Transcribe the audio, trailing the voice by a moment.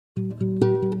Hey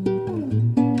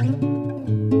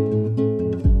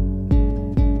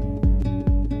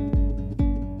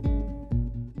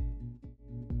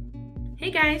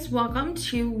guys, welcome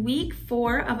to week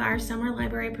 4 of our summer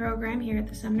library program here at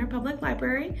the Sumner Public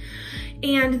Library.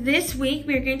 And this week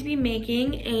we're going to be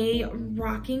making a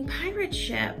rocking pirate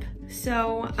ship.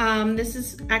 So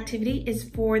this activity is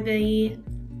for the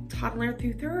toddler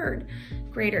through 3rd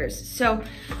graders. So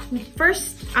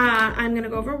first I'm gonna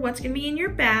go over what's gonna be in your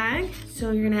bag.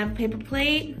 So you're gonna have a paper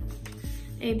plate,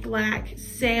 a black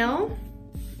sail,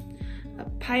 a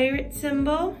pirate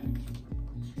symbol,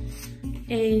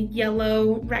 a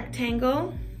yellow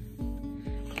rectangle,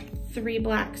 3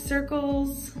 black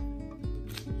circles,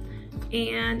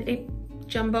 and a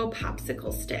jumbo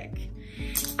popsicle stick.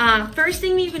 First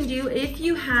thing you can do, if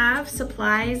you have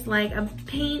supplies like a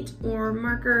paint or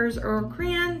markers or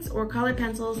crayons or colored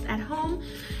pencils at home,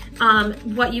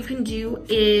 what you can do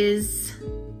is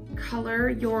color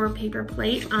your paper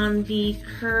plate on the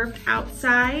curved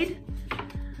outside.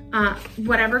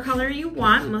 Whatever color you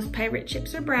want. Most pirate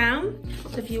ships are brown.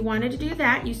 So if you wanted to do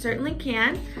that, you certainly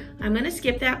can. I'm gonna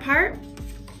skip that part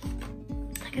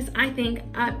because I think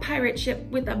a pirate ship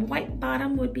with a white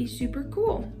bottom would be super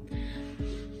cool.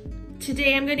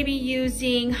 Today I'm gonna be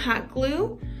using hot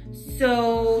glue.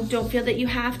 So don't feel that you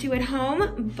have to at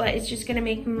home, but it's just gonna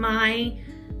make my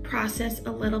process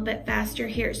a little bit faster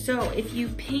here. So if you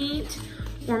paint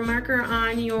or marker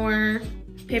on your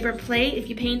paper plate, if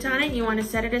you paint on it, you want to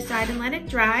set it aside and let it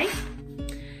dry.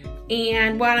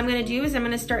 And what I'm going to do is I'm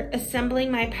going to start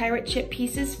assembling my pirate ship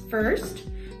pieces first.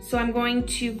 So I'm going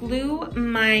to glue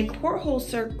my porthole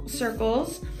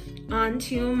circles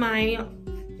onto my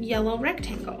yellow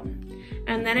rectangle.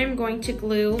 And then I'm going to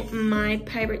glue my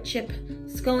pirate ship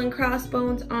skull and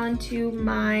crossbones onto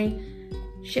my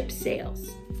ship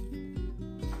sails.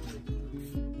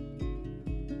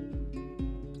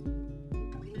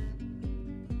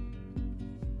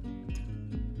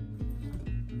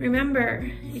 Remember,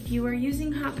 if you are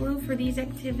using hot glue for these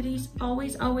activities,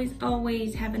 always, always,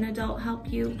 always have an adult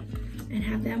help you and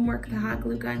have them work the hot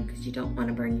glue gun because you don't want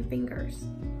to burn your fingers.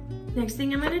 Next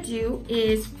thing I'm going to do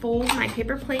is fold my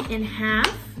paper plate in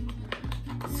half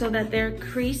so that their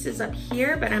crease is up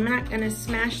here, but I'm not going to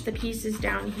smash the pieces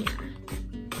down here.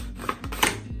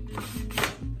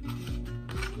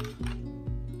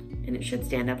 And it should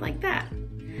stand up like that.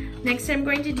 Next thing I'm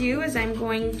going to do is I'm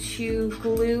going to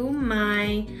glue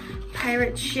my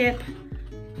pirate ship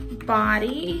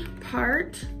body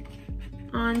part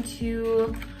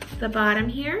onto the bottom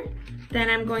here. Then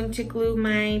I'm going to glue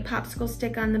my popsicle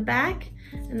stick on the back,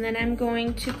 and then I'm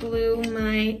going to glue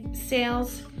my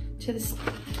sails to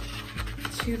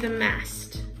the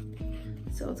mast.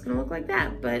 So it's gonna look like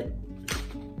that, but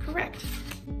correct.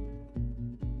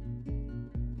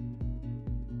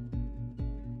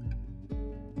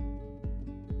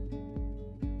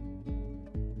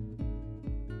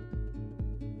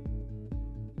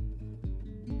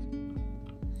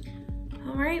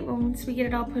 All right, well, once we get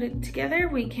it all put together,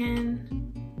 we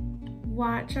can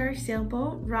watch our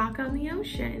sailboat rock on the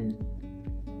ocean.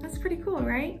 That's pretty cool,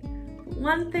 right?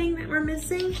 One thing that we're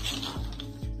missing,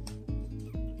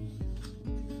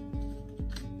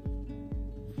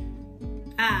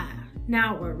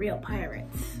 now we're real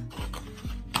pirates.